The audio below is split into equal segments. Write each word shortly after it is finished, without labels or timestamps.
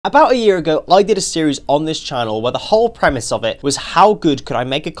About a year ago, I did a series on this channel where the whole premise of it was how good could I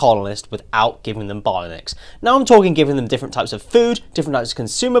make a colonist without giving them bionics. Now I'm talking giving them different types of food, different types of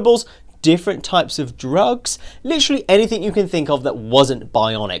consumables, different types of drugs, literally anything you can think of that wasn't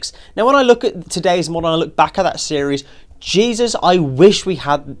bionics. Now when I look at today's mod and I look back at that series, Jesus, I wish we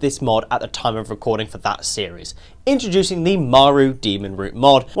had this mod at the time of recording for that series. Introducing the Maru Demon Root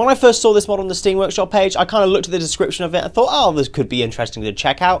mod. When I first saw this mod on the Steam Workshop page, I kind of looked at the description of it and thought, oh, this could be interesting to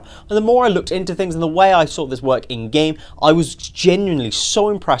check out. And the more I looked into things and the way I saw this work in game, I was genuinely so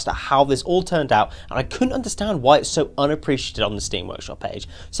impressed at how this all turned out, and I couldn't understand why it's so unappreciated on the Steam Workshop page.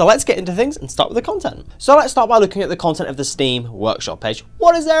 So let's get into things and start with the content. So let's start by looking at the content of the Steam Workshop page.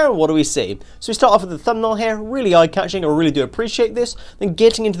 What is there and what do we see? So we start off with the thumbnail here, really eye-catching, I really do appreciate this. Then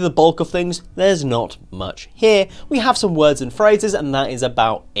getting into the bulk of things, there's not much here. We have some words and phrases and that is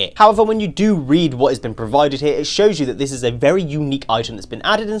about it. However, when you do read what has been provided here, it shows you that this is a very unique item that's been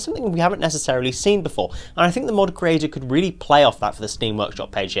added and something we haven't necessarily seen before. And I think the mod creator could really play off that for the Steam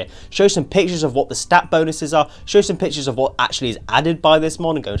Workshop page here. Show some pictures of what the stat bonuses are, show some pictures of what actually is added by this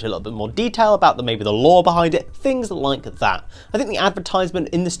mod and go into a little bit more detail about maybe the lore behind it, things like that. I think the advertisement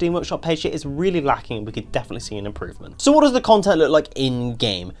in the Steam Workshop page here is really lacking and we could definitely see an improvement. So what does the content look like in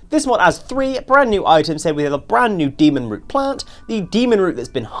game? This mod has 3 brand new items here. We have a brand new demon root plant, the demon root that's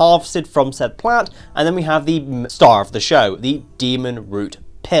been harvested from said plant, and then we have the star of the show, the demon root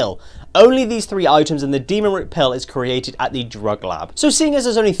pill. Only these 3 items and the demon root pill is created at the drug lab. So seeing as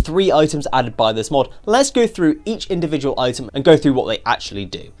there's only 3 items added by this mod, let's go through each individual item and go through what they actually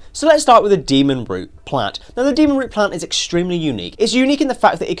do. So let's start with the demon root plant. Now the demon root plant is extremely unique. It's unique in the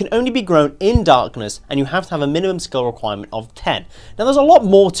fact that it can only be grown in darkness and you have to have a minimum skill requirement of 10. Now there's a lot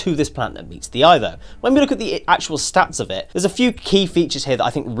more to this plant that meets the eye though. When we look at the actual stats of it, there's a few key features here that I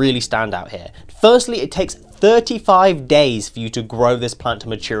think really stand out here. Firstly, it takes 35 days for you to grow this plant to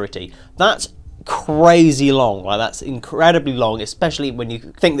maturity. That's crazy long, like that's incredibly long, especially when you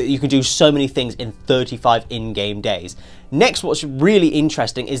think that you can do so many things in 35 in-game days. Next, what's really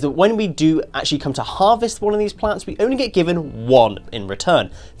interesting is that when we do actually come to harvest one of these plants, we only get given 1 in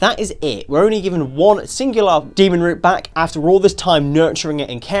return. That is it. We're only given 1 singular demon root back after all this time nurturing it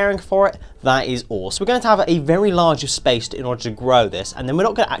and caring for it. That is all. So we're going to have a very large space in order to grow this, and then we're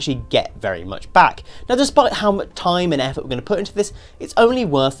not going to actually get very much back. Now, despite how much time and effort we're going to put into this, it's only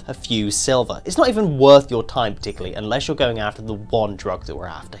worth a few silver. It's not even worth your time particularly, unless you're going after the 1 drug that we're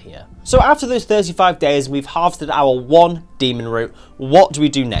after here. So after those 35 days, we've harvested our 1 demon root. What do we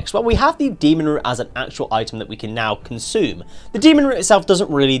do next? Well, we have the demon root as an actual item that we can now consume. The demon root itself doesn't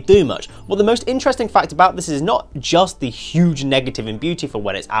really do much. Well, the most interesting fact about this is not just the huge negative in beauty for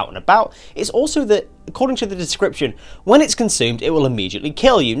when it's out and about, it's also that, according to the description, when it's consumed, it will immediately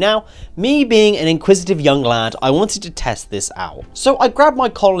kill you. Now, me being an inquisitive young lad, I wanted to test this out. So I grabbed my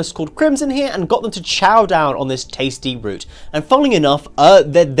colonists called Crimson here and got them to chow down on this tasty root. And funnily enough,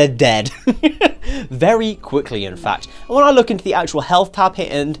 they're dead. Very quickly, in fact. And when I look into the actual health tab here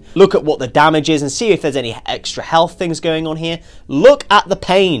and look at what the damage is and see if there's any extra health things going on here, look at the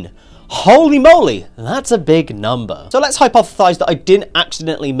pain. Holy moly, that's a big number. So let's hypothesize that I didn't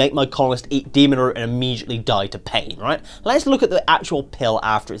accidentally make my colonist eat demon root and immediately die to pain, right? Let's look at the actual pill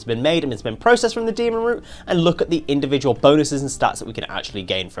after it's been made and it's been processed from the demon root and look at the individual bonuses and stats that we can actually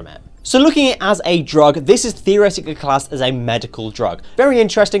gain from it. So looking at it as a drug, this is theoretically classed as a medical drug. Very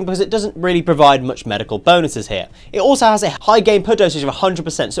interesting because it doesn't really provide much medical bonuses here. It also has a high gain per dosage of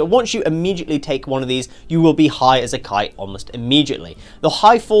 100%, so once you immediately take one of these, you will be high as a kite almost immediately. The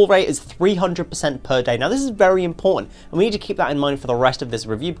high fall rate is 300% per day. Now this is very important and we need to keep that in mind for the rest of this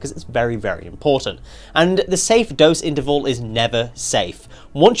review because it's very, very important. And the safe dose interval is never safe.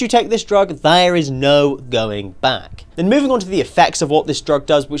 Once you take this drug, there is no going back. Then moving on to the effects of what this drug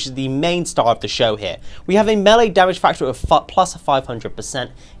does, which is the main star of the show here. We have a melee damage factor of plus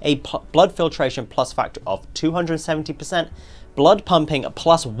 500%, a blood filtration plus factor of 270%, blood pumping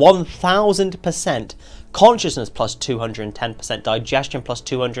plus 1000%, consciousness plus 210%, digestion plus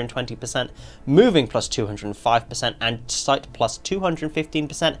 220%, moving plus 205%, and sight plus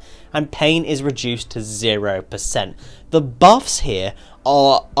 215%, and pain is reduced to 0%. The buffs here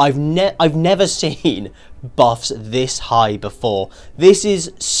are, I've never seen buffs this high before. This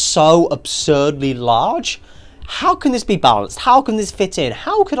is so absurdly large. How can this be balanced? How can this fit in?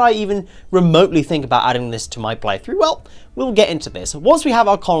 How could I even remotely think about adding this to my playthrough? Well, we'll get into this. Once we have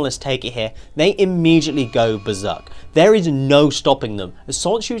our colonists take it here, they immediately go berserk. There is no stopping them. As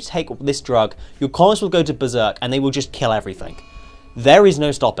soon as you take this drug, your colonists will go to berserk and they will just kill everything. There is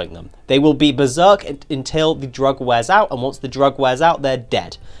no stopping them. They will be berserk until the drug wears out, and once the drug wears out, they're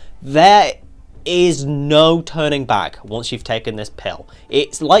dead. is no turning back once you've taken this pill.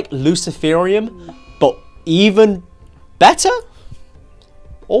 It's like Luciferium, but even better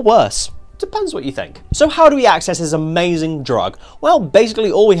or worse. Depends what you think. So how do we access this amazing drug? Well,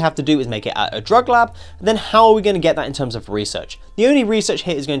 basically all we have to do is make it at a drug lab, and then how are we going to get that in terms of research? The only research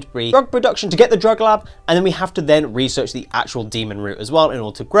here is going to be drug production to get the drug lab, and then we have to then research the actual demon root as well in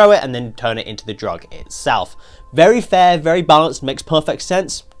order to grow it and then turn it into the drug itself. Very fair, very balanced, makes perfect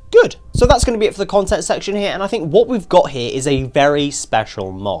sense. Good. So that's going to be it for the content section here, and I think what we've got here is a very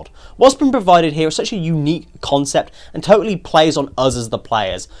special mod. What's been provided here is such a unique concept and totally plays on us as the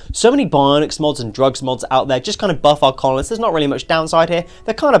players. So many bionics mods and drugs mods out there just kind of buff our colonists. There's not really much downside here.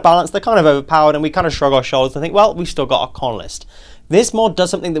 They're kind of balanced, they're kind of overpowered, and we kind of shrug our shoulders and think, well, we've still got our colonist. This mod does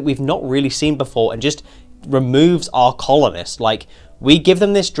something that we've not really seen before and just removes our colonists. Like, we give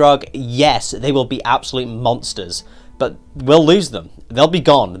them this drug, yes, they will be absolute monsters, but we'll lose them. They'll be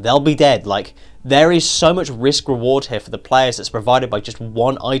gone. They'll be dead. Like, there is so much risk reward here for the players that's provided by just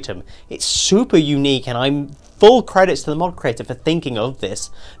one item. It's super unique, and I'm full credits to the mod creator for thinking of this.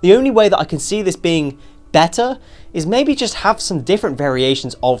 The only way that I can see this being better is maybe just have some different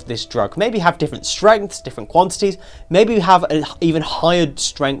variations of this drug. Maybe have different strengths, different quantities. Maybe have an even higher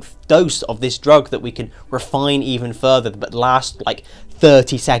strength dose of this drug that we can refine even further, but last like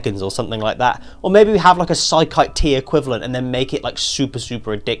 30 seconds or something like that. Or maybe we have like a Psychite T equivalent and then make it like super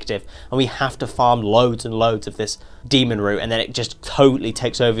addictive, and we have to farm loads and loads of this demon root, and then it just totally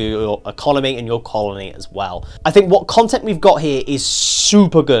takes over your economy and your colony as well. I think what content we've got here is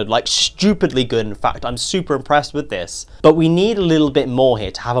super good, like stupidly good. In fact, I'm super impressed with this, but we need a little bit more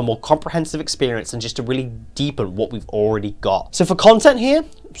here to have a more comprehensive experience and just to really deepen what we've already got. So for content here,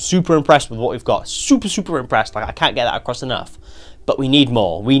 super impressed with what we've got. Super impressed. Like, I can't get that across enough. But we need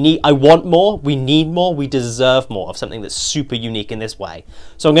more. I want more, we need more, we deserve more of something that's super unique in this way.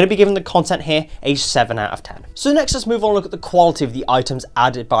 So I'm going to be giving the content here a 7 out of 10. So next, let's move on and look at the quality of the items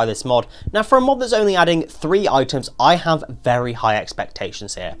added by this mod. Now, for a mod that's only adding 3 items, I have very high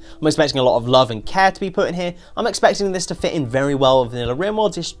expectations here. I'm expecting a lot of love and care to be put in here. I'm expecting this to fit in very well with vanilla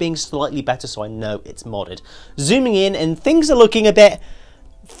Rimworlds, just being slightly better so I know it's modded. Zooming in, and things are looking a bit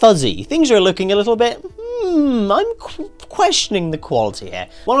fuzzy. Things are looking a little bit, I'm questioning the quality here.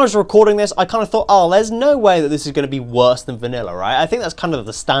 When I was recording this, I kind of thought, oh, there's no way that this is going to be worse than vanilla, right? I think that's kind of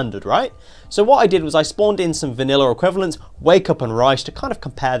the standard, right? So what I did was I spawned in some vanilla equivalents, Wake Up and Rise, to kind of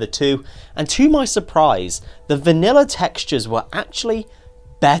compare the two. And to my surprise, the vanilla textures were actually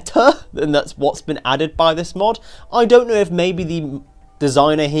better than that's what's been added by this mod. I don't know if maybe the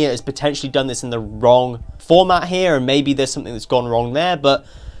designer here has potentially done this in the wrong format here, and maybe there's something that's gone wrong there, but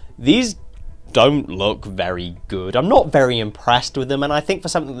these don't look very good. I'm not very impressed with them, and I think for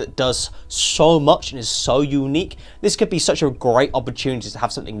something that does so much and is so unique, this could be such a great opportunity to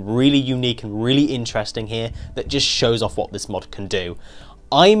have something really unique and really interesting here that just shows off what this mod can do.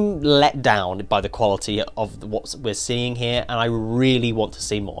 I'm let down by the quality of what we're seeing here, and I really want to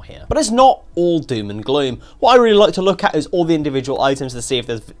see more here. But it's not all doom and gloom. What I really like to look at is all the individual items to see if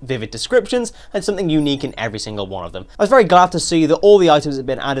there's vivid descriptions and something unique in every single one of them. I was very glad to see that all the items that have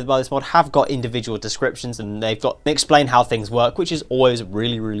been added by this mod have got individual descriptions, and they explain how things work, which is always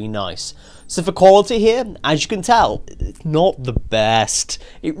really nice. So for quality here, as you can tell, it's not the best.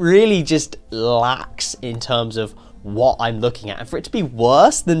 It really just lacks in terms of what I'm looking at, and for it to be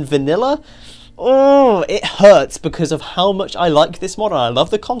worse than vanilla, oh, it hurts because of how much I like this mod and I love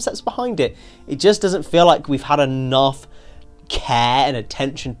the concepts behind it. It just doesn't feel like we've had enough care and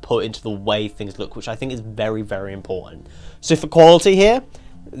attention put into the way things look, which I think is very important. So for quality here,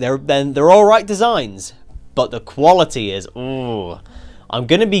 they're all right designs, but the quality is, ooh, I'm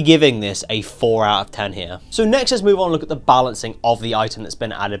going to be giving this a 4 out of 10 here. So next, let's move on and look at the balancing of the item that's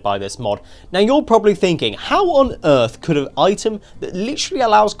been added by this mod. Now, you're probably thinking, how on earth could an item that literally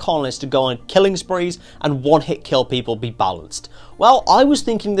allows colonists to go on killing sprees and one-hit kill people be balanced? Well, I was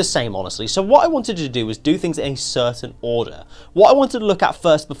thinking the same, honestly. So what I wanted to do was do things in a certain order. What I wanted to look at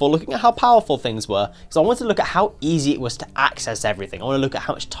first, before looking at how powerful things were, is I wanted to look at how easy it was to access everything. I want to look at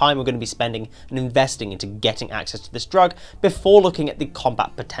how much time we're going to be spending and investing into getting access to this drug before looking at the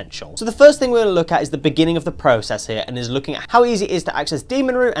combat potential. So the first thing we're going to look at is the beginning of the process here, and is looking at how easy it is to access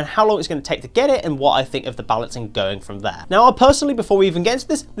Demon Root and how long it's going to take to get it, and what I think of the balancing going from there. Now, personally, before we even get into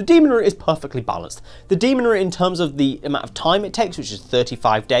this, the Demon Root is perfectly balanced. The Demon Root, in terms of the amount of time it takes, which is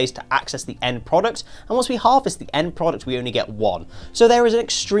 35 days to access the end product, and once we harvest the end product, we only get 1. So there is an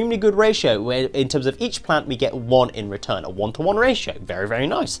extremely good ratio where, in terms of each plant, we get 1 in return, a 1-to-1 ratio. Very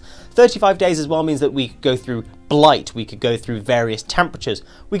nice. 35 days as well means that we go through blight, we could go through various temperatures,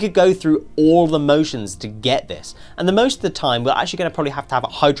 we could go through all the motions to get this. And the most of the time, we're actually going to probably have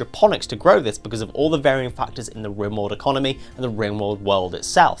hydroponics to grow this because of all the varying factors in the Rimworld economy and the Rimworld world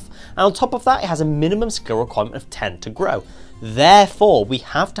itself. And on top of that, it has a minimum skill requirement of 10 to grow. Therefore, we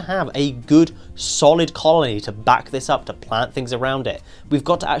have to have a good, solid colony to back this up, to plant things around it. We've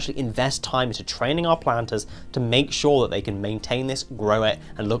got to actually invest time into training our planters to make sure that they can maintain this, grow it,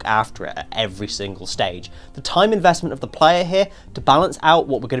 and look after it at every single stage. The time investment of the player here to balance out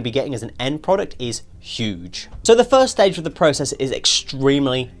what we're going to be getting as an end product is huge. So the first stage of the process is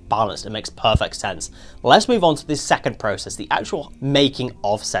extremely balanced. It makes perfect sense. Let's move on to the second process, the actual making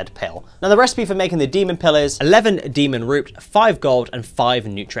of said pill. Now the recipe for making the demon pill is 11 demon root, 5 gold and 5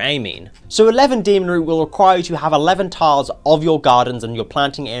 nutriamine. So 11 demon root will require you to have 11 tiles of your gardens and your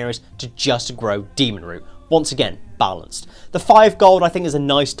planting areas to just grow demon root. Once again, balanced. The 5 gold I think is a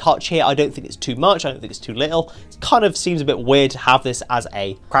nice touch here. I don't think it's too much, I don't think it's too little. It kind of seems a bit weird to have this as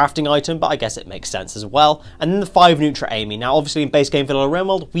a crafting item, but I guess it makes sense as well. And then the 5 nutriamine. Now obviously in base game vanilla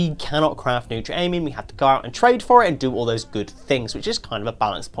Rimworld, we cannot craft nutriamine, we have to go out and trade for it and do all those good things, which is kind of a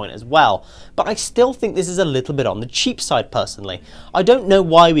balance point as well. But I still think this is a little bit on the cheap side personally. I don't know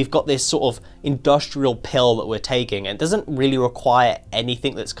why we've got this sort of industrial pill that we're taking. It doesn't really require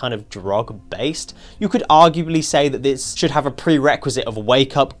anything that's kind of drug based. You could arguably say that this should have a prerequisite of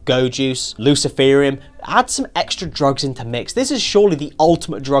wake up, go juice, luciferium. Add some extra drugs into mix. This is surely the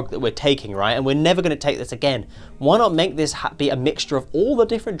ultimate drug that we're taking, right? And we're never going to take this again. Why not make this be a mixture of all the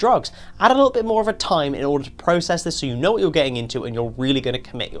different drugs? Add a little bit more of a time in order to process this so you know what you're getting into and you're really going to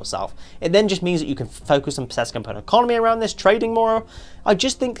commit yourself. It then just means that you can focus on possess component economy around this, trading more. I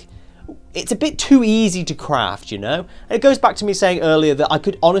just think it's a bit too easy to craft, you know? And it goes back to me saying earlier that I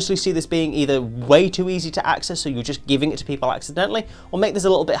could honestly see this being either way too easy to access, so you're just giving it to people accidentally, or make this a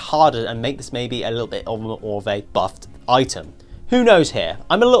little bit harder and make this maybe a little bit more of a buffed item. Who knows here?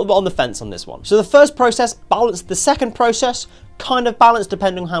 I'm a little bit on the fence on this one. So the first process balanced, the second process kind of balanced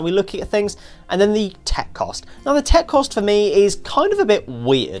depending on how we look at things, and then the tech cost. Now the tech cost for me is kind of a bit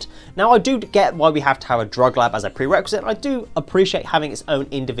weird. Now I do get why we have to have a drug lab as a prerequisite, and I do appreciate having its own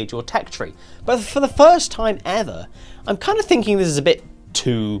individual tech tree. But for the first time ever, I'm kind of thinking this is a bit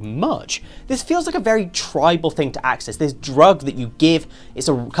too much. This feels like a very tribal thing to access. This drug that you give,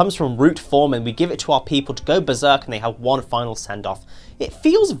 comes from root form and we give it to our people to go berserk and they have one final send off. It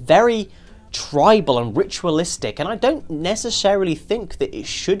feels very tribal and ritualistic, and I don't necessarily think that it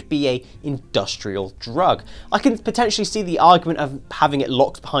should be a industrial drug. I can potentially see the argument of having it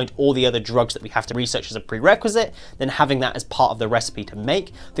locked behind all the other drugs that we have to research as a prerequisite, then having that as part of the recipe to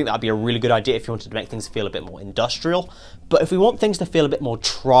make. I think that would be a really good idea if you wanted to make things feel a bit more industrial. But if we want things to feel a bit more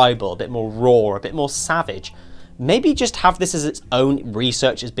tribal, a bit more raw, a bit more savage, maybe just have this as its own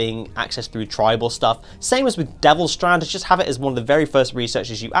research as being accessed through tribal stuff. Same as with Devil's Strand, just have it as one of the very first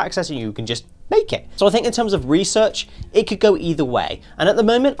researches you access and you can just make it. So I think in terms of research, it could go either way. And at the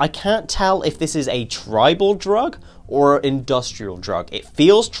moment, I can't tell if this is a tribal drug or an industrial drug. It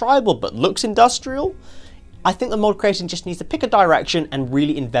feels tribal, but looks industrial. I think the mod creator just needs to pick a direction and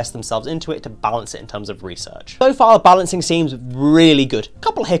really invest themselves into it to balance it in terms of research. So far, the balancing seems really good. A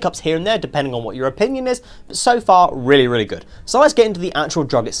couple of hiccups here and there, depending on what your opinion is, but so far, really, really good. So let's get into the actual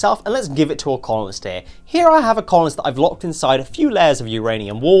drug itself and let's give it to a colonist here. Here I have a colonist that I've locked inside a few layers of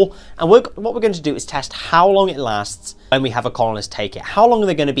uranium wool, and what we're going to do is test how long it lasts when we have a colonist take it. How long are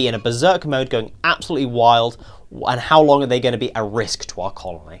they going to be in a berserk mode going absolutely wild, and how long are they going to be a risk to our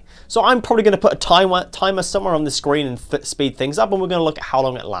colony? So I'm probably going to put a timer somewhere on the screen and speed things up, and we're going to look at how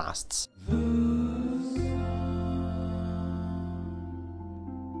long it lasts.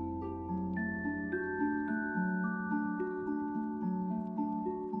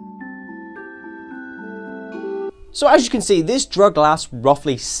 So as you can see, this drug lasts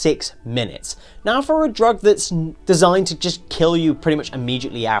roughly 6 minutes. Now for a drug that's designed to just kill you pretty much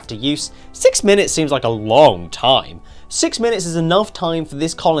immediately after use, 6 minutes seems like a long time. 6 minutes is enough time for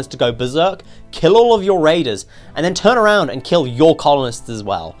this colonist to go berserk, kill all of your raiders, and then turn around and kill your colonists as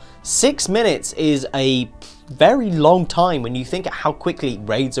well. 6 minutes is a very long time when you think of how quickly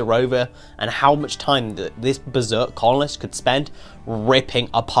raids are over and how much time this berserk colonist could spend ripping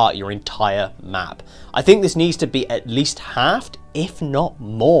apart your entire map. I think this needs to be at least halved, if not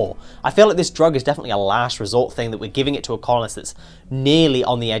more. I feel like this drug is definitely a last resort thing, that we're giving it to a colonist that's nearly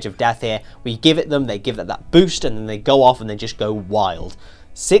on the edge of death here. We give it them, they give it that boost, and then they go off and they just go wild.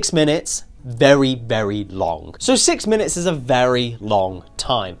 6 minutes, very, very long. So 6 minutes is a very long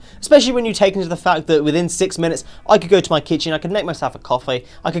time, especially when you take into the fact that within 6 minutes, I could go to my kitchen, I could make myself a coffee,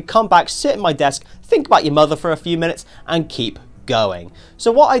 I could come back, sit at my desk, think about your mother for a few minutes, and keep going.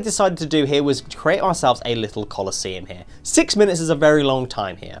 So what I decided to do here was create ourselves a little coliseum here. 6 minutes is a very long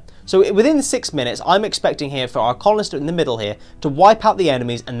time here. So within 6 minutes, I'm expecting here for our colonist in the middle here to wipe out the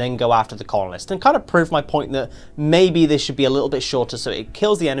enemies and then go after the colonist and kind of prove my point that maybe this should be a little bit shorter so it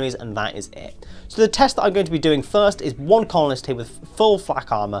kills the enemies and that is it. So the test that I'm going to be doing first is one colonist here with full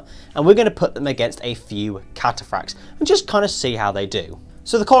flak armor, and we're going to put them against a few cataphracts and just kind of see how they do.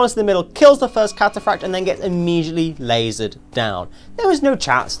 So the colonist in the middle kills the first cataphract and then gets immediately lasered down. There was no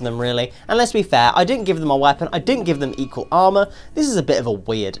chance to them really, and let's be fair, I didn't give them a weapon, I didn't give them equal armor. This is a bit of a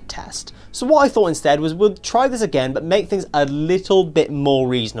weird test. So what I thought instead was we'll try this again but make things a little bit more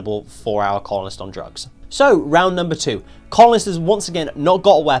reasonable for our colonist on drugs. So round number 2, colonist has once again not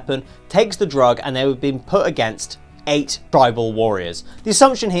got a weapon, takes the drug, and they've been put against 8 tribal warriors. The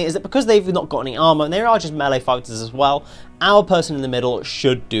assumption here is that because they've not got any armor and they are just melee fighters as well, our person in the middle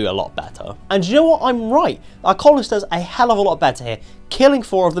should do a lot better. And you know what? I'm right. Our colonist does a hell of a lot better here, killing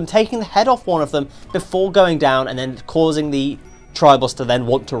 4 of them, taking the head off one of them before going down and then causing the tribals to then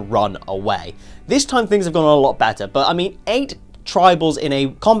want to run away. This time things have gone a lot better, but I mean 8 tribals in a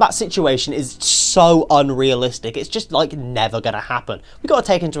combat situation is so unrealistic. It's just like never gonna happen. We've got to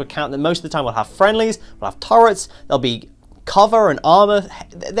take into account that most of the time we'll have friendlies, we'll have turrets, there'll be cover and armor.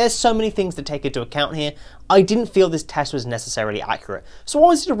 There's so many things to take into account here. I didn't feel this test was necessarily accurate, so I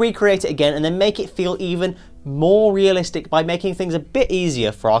wanted to recreate it again and then make it feel even more realistic by making things a bit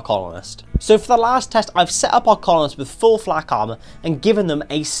easier for our colonist. So for the last test, I've set up our colonists with full flak armor and given them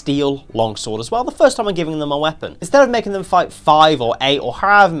a steel longsword as well. The first time I'm giving them a weapon. Instead of making them fight 5 or 8 or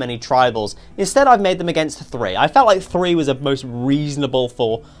however many tribals, instead I've made them against 3. I felt like 3 was the most reasonable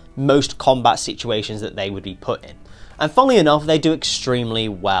for most combat situations that they would be put in. And funnily enough, they do extremely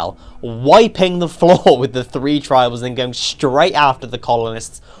well, wiping the floor with the 3 tribals and then going straight after the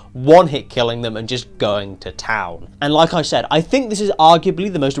colonists, one-hit killing them and just going to town. And like I said, I think this is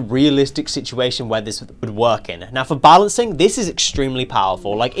arguably the most realistic situation where this would work in. Now for balancing, this is extremely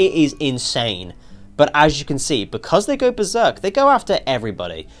powerful, like it is insane. But as you can see, because they go berserk, they go after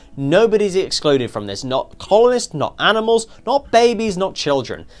everybody. Nobody's excluded from this. Not colonists, not animals, not babies, not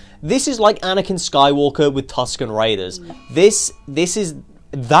children. This is like Anakin Skywalker with Tusken Raiders. This is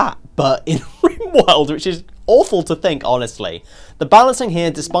that, but in Rimworld, which is awful to think, honestly. The balancing here,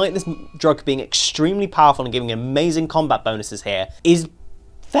 despite this drug being extremely powerful and giving amazing combat bonuses here, is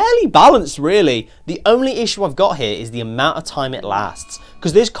fairly balanced really. The only issue I've got here is the amount of time it lasts,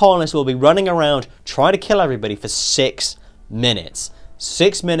 because this colonist will be running around trying to kill everybody for 6 minutes.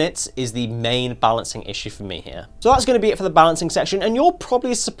 6 minutes is the main balancing issue for me here. So that's going to be it for the balancing section, and you're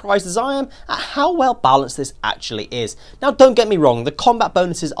probably as surprised as I am at how well balanced this actually is. Now don't get me wrong, the combat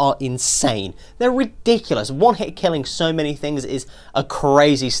bonuses are insane. They're ridiculous. One hit killing so many things is a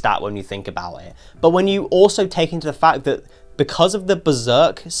crazy stat when you think about it. But when you also take into the fact that because of the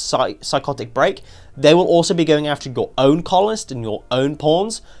berserk psychotic break, they will also be going after your own colonist and your own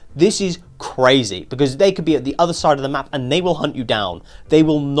pawns. This is crazy because they could be at the other side of the map and they will hunt you down. They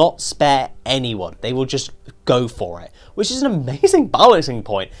will not spare anyone. They will just go for it, which is an amazing balancing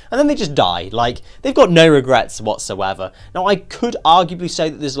point. And then they just die. Like, they've got no regrets whatsoever. Now, I could arguably say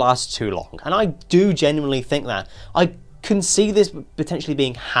that this lasts too long, and I do genuinely think that. I can see this potentially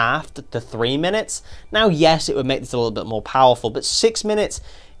being halved to 3 minutes. Now, yes, it would make this a little bit more powerful, but 6 minutes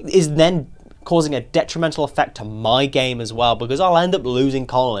is then causing a detrimental effect to my game as well, because I'll end up losing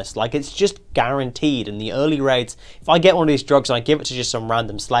colonists. Like, it's just guaranteed in the early raids. If I get one of these drugs and I give it to just some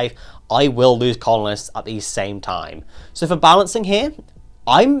random slave, I will lose colonists at the same time. So for balancing here,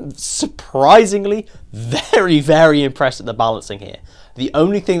 I'm surprisingly very, very impressed at the balancing here. The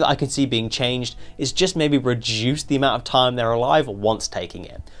only thing that I can see being changed is just maybe reduce the amount of time they're alive once taking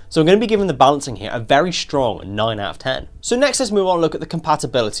it. So I'm going to be giving the balancing here a very strong 9 out of 10. So next, let's move on and look at the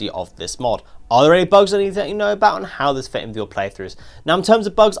compatibility of this mod. Are there any bugs I need to let you know about and how this fit into your playthroughs? Now, in terms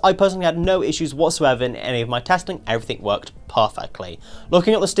of bugs, I personally had no issues whatsoever in any of my testing. Everything worked perfectly.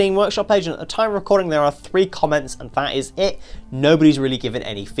 Looking at the Steam Workshop page, and at the time of recording, there are 3 comments, and that is it. Nobody's really given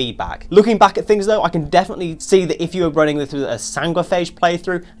any feedback. Looking back at things though, I can definitely see that if you were running this through a sanguiphage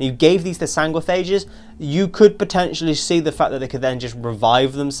playthrough, and you gave these to sanguiphages, you could potentially see the fact that they could then just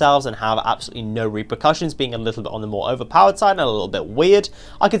revive themselves and have absolutely no repercussions, being a little bit on the more overpowered side and a little bit weird.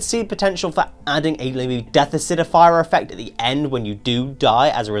 I could see potential for adding a maybe death acidifier effect at the end when you do die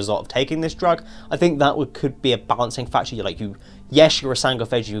as a result of taking this drug. I think that could be a balancing factor. Yes, you're a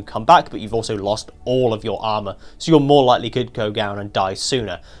sanguiphage, you can come back, but you've also lost all of your armor, so you're more likely to go down and die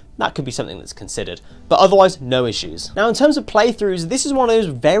sooner. That could be something that's considered, but otherwise, no issues. Now, in terms of playthroughs, this is one of those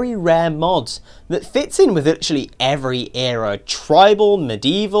very rare mods that fits in with literally every era: tribal,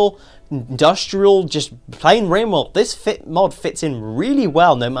 medieval, industrial, just plain Rimworld, this mod fits in really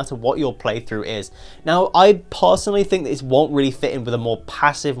well no matter what your playthrough is. Now, I personally think that this won't really fit in with a more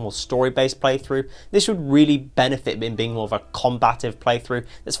passive, more story-based playthrough. This would really benefit in being more of a combative playthrough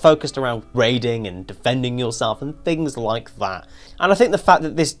that's focused around raiding and defending yourself and things like that. And I think the fact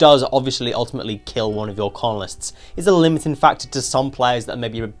that this does obviously ultimately kill one of your colonists is a limiting factor to some players that are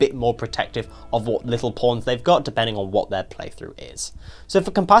maybe a bit more protective of what little pawns they've got, depending on what their playthrough is. So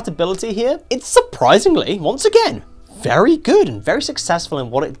for compatibility here, it's surprisingly, once again, very good and very successful in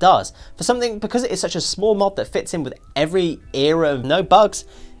what it does. For something, because it is such a small mod that fits in with every era of no bugs,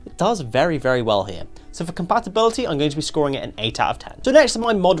 it does very, very well here. So for compatibility, I'm going to be scoring it an 8 out of 10. So next are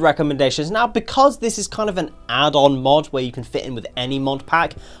my mod recommendations. Now, because this is kind of an add-on mod where you can fit in with any mod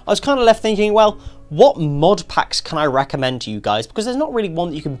pack, I was kind of left thinking, well, what mod packs can I recommend to you guys? Because there's not really one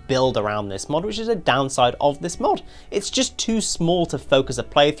that you can build around this mod, which is a downside of this mod. It's just too small to focus a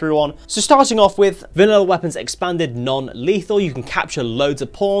playthrough on. So starting off with Vanilla Weapons Expanded Non-Lethal, you can capture loads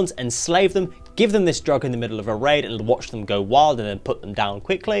of pawns, enslave them, give them this drug in the middle of a raid and watch them go wild and then put them down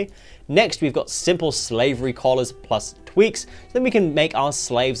quickly. Next, we've got Simple Slavery Collars plus tweaks. So then we can make our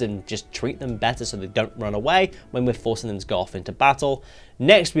slaves and just treat them better so they don't run away when we're forcing them to go off into battle.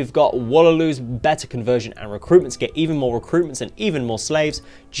 Next, we've got Wallalu's Better Conversion and Recruitments, get even more recruitments and even more slaves,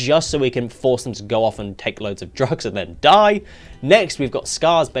 just so we can force them to go off and take loads of drugs and then die. Next, we've got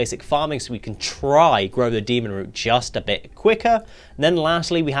Scar's Basic Farming, so we can try grow the demon root just a bit quicker. And then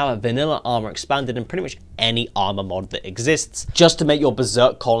lastly, we have a Vanilla Armor Expanded and pretty much any armor mod that exists, just to make your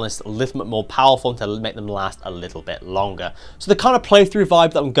Berserk colonists a little bit more powerful and to make them last a little bit longer. So the kind of playthrough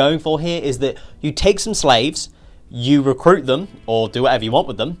vibe that I'm going for here is that you take some slaves, you recruit them, or do whatever you want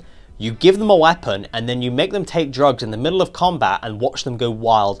with them, you give them a weapon, and then you make them take drugs in the middle of combat and watch them go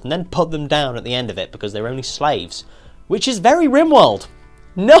wild, and then put them down at the end of it because they're only slaves, which is very Rimworld.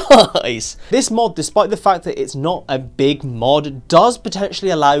 Nice! This mod, despite the fact that it's not a big mod, does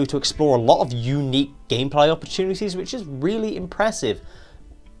potentially allow you to explore a lot of unique gameplay opportunities, which is really impressive.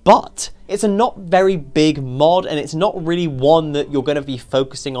 But it's a not very big mod, and it's not really one that you're going to be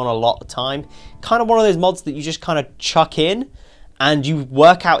focusing on a lot of time. Kind of one of those mods that you just kind of chuck in and you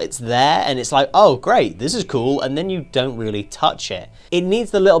work out it's there and it's like, oh great, this is cool, and then you don't really touch it. It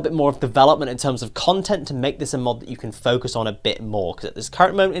needs a little bit more of development in terms of content to make this a mod that you can focus on a bit more, because at this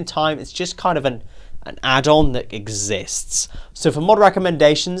current moment in time it's just kind of an add-on that exists. So for mod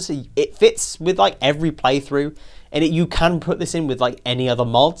recommendations, it fits with like every playthrough, and you can put this in with like any other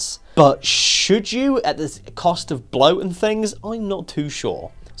mods, but should you at the cost of bloat and things? I'm not too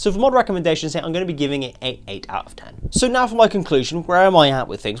sure. So for mod recommendations here, I'm going to be giving it an 8 out of 10. So now for my conclusion, where am I at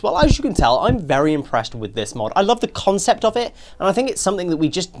with things? Well, as you can tell, I'm very impressed with this mod. I love the concept of it, and I think it's something that we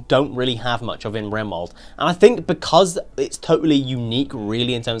just don't really have much of in Rimworld. And I think because it's totally unique,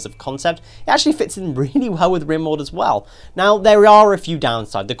 really, in terms of concept, it actually fits in really well with Rimworld as well. Now, there are a few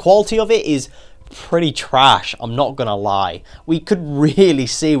downsides. The quality of it is pretty trash, I'm not gonna lie. We could really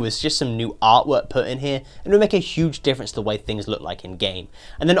see with just some new artwork put in here, and it would make a huge difference to the way things look like in game.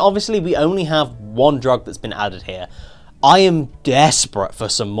 And then obviously we only have one drug that's been added here. I am desperate for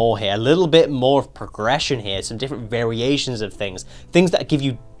some more here, a little bit more of progression here, some different variations of things that give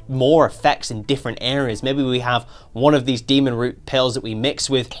you more effects in different areas. Maybe we have one of these demon root pills that we mix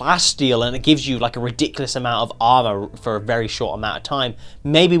with plasteel and it gives you like a ridiculous amount of armor for a very short amount of time.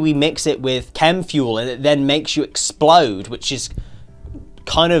 Maybe we mix it with chem fuel and it then makes you explode, which is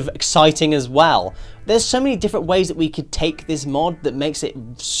kind of exciting as well. There's so many different ways that we could take this mod that makes it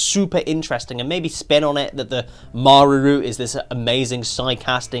super interesting, and maybe spin on it that the Maru root is this amazing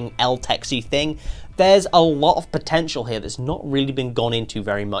side-casting L-Texy thing. There's a lot of potential here that's not really been gone into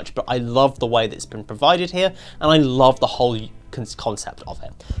very much, but I love the way that's been provided here, and I love the whole concept of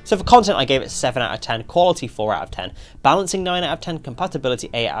it. So for content, I gave it 7 out of 10, quality 4 out of 10, balancing 9 out of 10, compatibility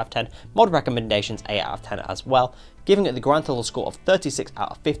 8 out of 10, mod recommendations 8 out of 10 as well, giving it the grand total score of 36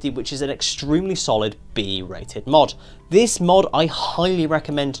 out of 50, which is an extremely solid B rated mod. This mod I highly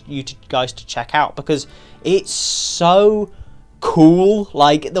recommend you guys to check out because it's so cool.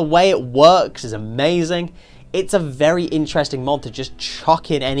 Like, the way it works is amazing. It's a very interesting mod to just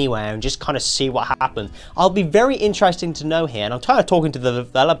chuck in anywhere and just kind of see what happens. I'll be very interesting to know here, and I'm kind of talking to the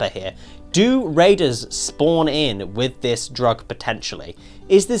developer here, do raiders spawn in with this drug potentially?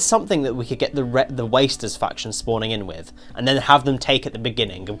 Is this something that we could get the Wasters faction spawning in with and then have them take at the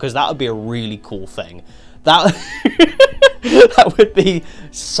beginning? Because that would be a really cool thing. That, that would be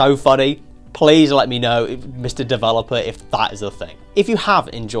so funny. Please let me know, Mr. Developer, if that is a thing. If you have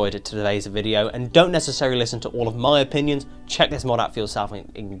enjoyed today's video and don't necessarily listen to all of my opinions, check this mod out for yourself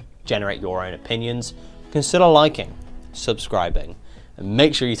and generate your own opinions. Consider liking, subscribing, and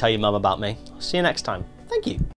make sure you tell your mum about me. See you next time. Thank you.